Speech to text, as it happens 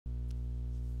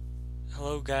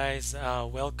Hello guys,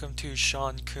 welcome to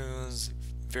Sean Kuhn's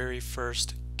very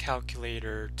first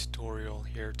calculator tutorial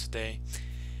here today.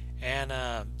 And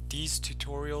these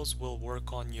tutorials will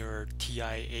work on your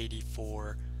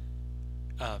TI-84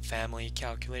 family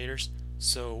calculators.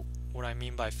 So what I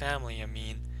mean by family, I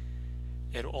mean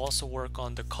it'll also work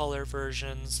on the color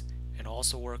versions and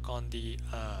also work on the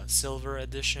silver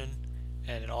edition,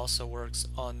 and it also works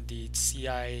on the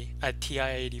TI-84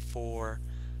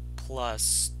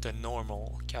 plus the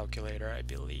normal calculator, I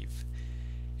believe.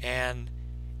 And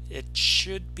it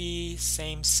should be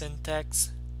same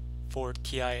syntax for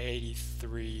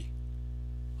TI-83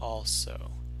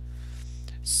 also.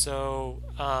 So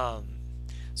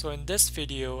in this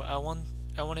video I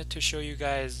wanted to show you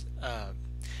guys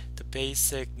the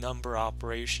basic number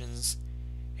operations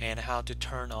and how to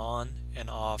turn on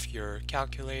and off your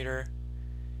calculator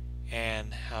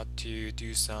and how to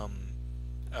do some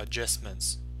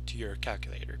adjustments to your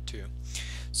calculator too.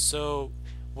 So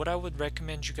what I would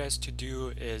recommend you guys to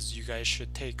do is you guys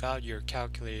should take out your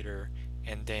calculator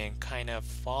and then kind of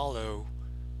follow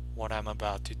what I'm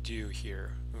about to do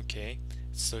here, okay?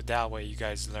 So that way you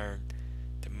guys learn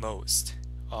the most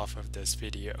off of this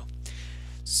video.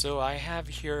 So I have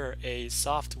here a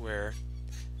software,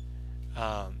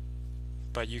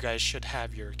 but you guys should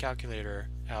have your calculator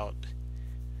out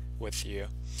with you.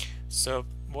 So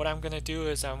what I'm gonna do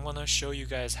is I'm gonna show you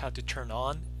guys how to turn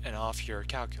on and off your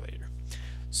calculator.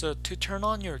 So to turn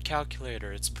on your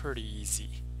calculator, it's pretty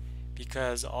easy,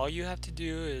 because all you have to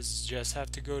do is just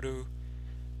have to go to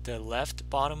the left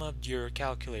bottom of your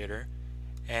calculator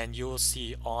and you'll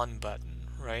see on button,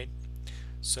 right?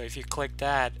 So if you click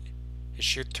that, it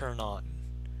should turn on.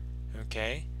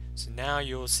 Okay, so now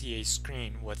you'll see a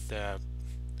screen with the,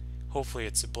 hopefully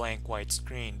it's a blank white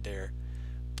screen there,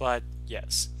 but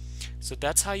yes. So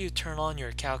that's how you turn on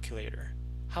your calculator.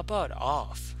 How about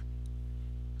off?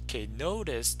 Okay,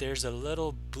 notice there's a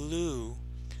little blue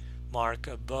mark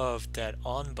above that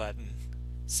on button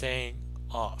saying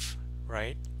off,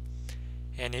 right?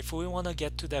 And if we want to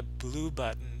get to that blue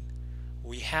button,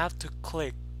 we have to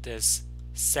click this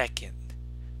second.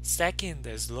 Second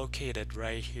is located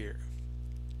right here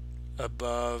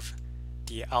above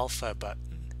the alpha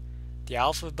button. The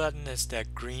alpha button is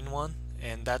that green one,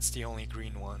 and that's the only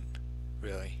green one,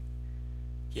 really.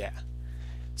 Yeah.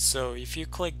 So if you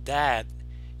click that,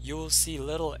 you will see a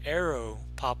little arrow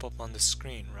pop up on the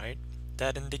screen, right?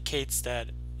 That indicates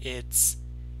that it's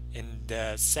in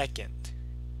the second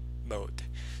mode.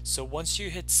 So once you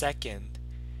hit second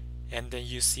and then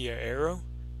you see an arrow,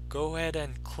 go ahead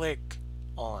and click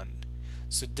on.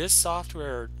 So this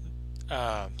software,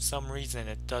 some reason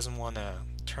it doesn't want to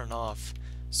turn off,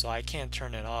 so I can't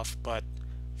turn it off, but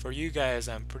for you guys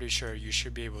I'm pretty sure you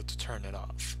should be able to turn it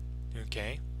off.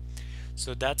 Okay,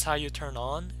 so that's how you turn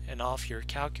on and off your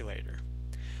calculator.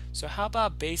 So how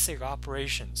about basic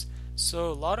operations?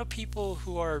 So a lot of people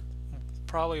who are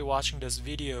probably watching this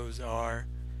videos are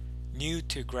new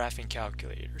to graphing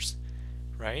calculators,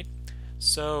 right?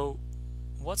 So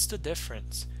what's the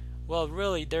difference? Well,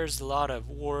 really there's a lot of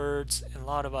words and a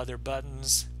lot of other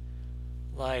buttons.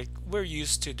 Like, we're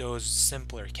used to those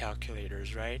simpler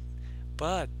calculators, right?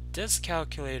 But this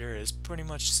calculator is pretty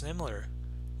much similar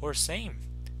or same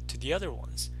to the other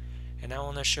ones, and I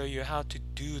want to show you how to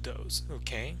do those.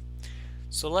 Okay,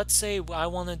 so let's say I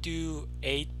want to do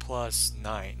 8 plus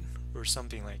 9 or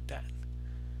something like that.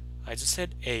 I just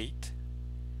hit 8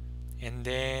 and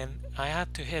then I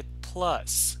have to hit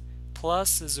plus.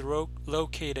 Plus is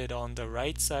located on the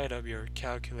right side of your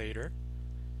calculator,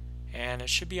 and it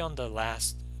should be on the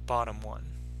last bottom one.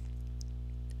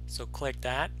 So click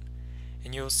that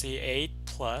and you'll see 8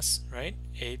 plus, right?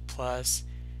 8 plus,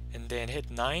 and then hit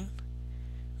 9.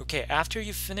 Okay, after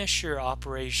you finish your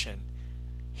operation,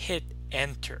 hit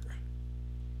enter.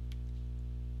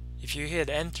 If you hit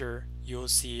enter, you'll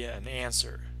see an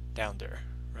answer down there,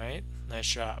 right? Nice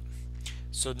job.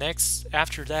 So next,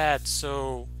 after that,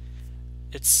 so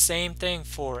it's same thing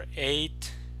for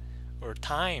 8 or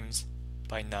times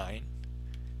by 9,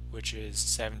 which is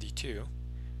 72,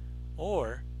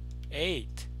 or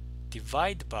 8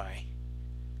 divide by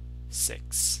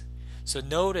 6. So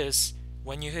notice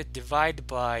when you hit divide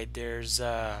by, there's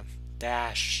a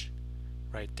dash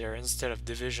right there instead of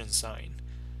division sign.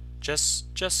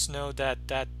 Just know that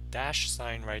that dash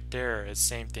sign right there is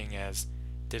same thing as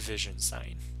division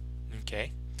sign.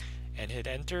 Okay, and hit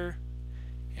enter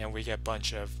and we get a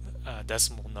bunch of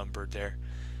decimal number there.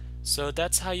 So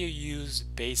that's how you use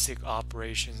basic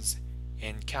operations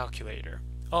in calculator.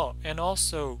 Oh, and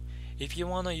also if you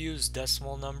want to use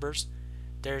decimal numbers,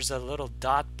 there's a little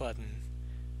dot button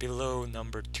below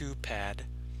number 2 pad,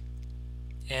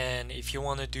 And if you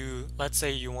want to do, let's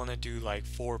say you want to do like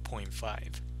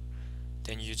 4.5,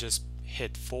 then you just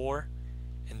hit 4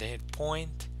 and then hit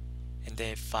point and then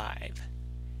hit 5.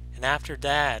 And after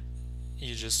that,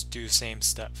 you just do same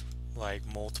stuff, like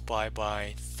multiply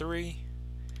by 3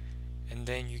 and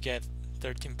then you get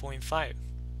 13.5.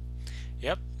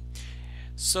 Yep.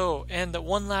 So, and the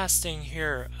one last thing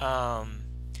here, I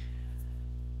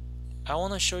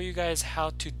want to show you guys how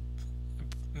to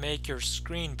make your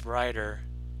screen brighter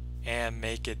and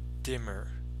make it dimmer.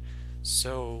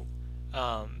 So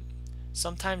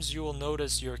sometimes you will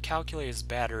notice your calculator's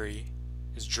battery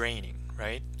is draining,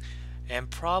 right?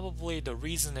 And probably the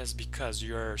reason is because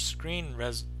your screen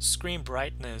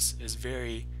brightness is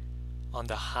very on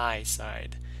the high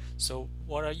side. So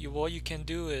what you can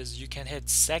do is you can hit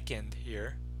second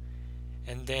here,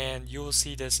 and then you will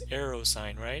see this arrow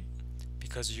sign, right?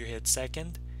 Because you hit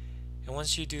second. And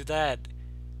once you do that,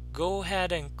 go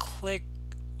ahead and click,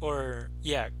 or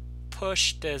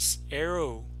push this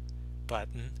arrow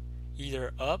button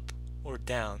either up or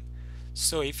down.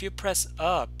 So if you press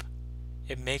up,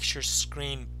 it makes your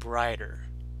screen brighter,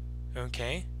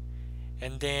 okay?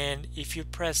 And then if you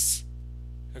press,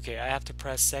 okay, I have to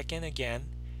press second again,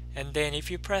 and then if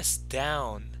you press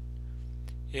down,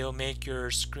 it'll make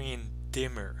your screen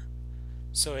dimmer.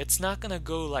 So it's not gonna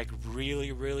go like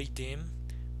really dim,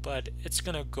 but it's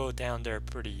gonna go down there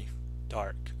pretty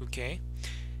dark, okay?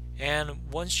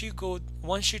 And once you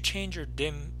change your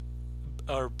dim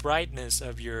or brightness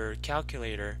of your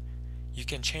calculator, you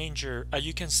can change your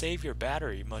you can save your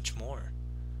battery much more.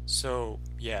 So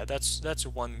yeah, that's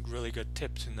one really good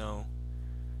tip to know,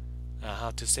 how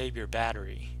to save your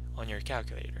battery on your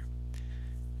calculator.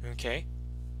 Okay,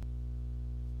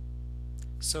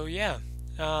 so yeah,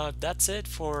 that's it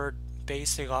for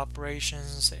basic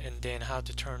operations, and then how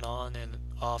to turn on and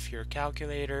off your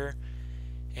calculator,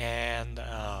 and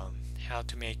how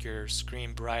to make your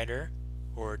screen brighter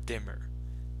or dimmer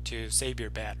to save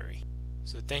your battery.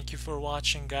 So thank you for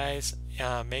watching, guys.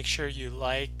 Make sure you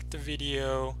like the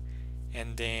video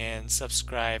and then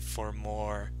subscribe for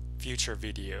more future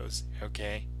videos.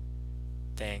 Okay,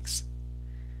 thanks.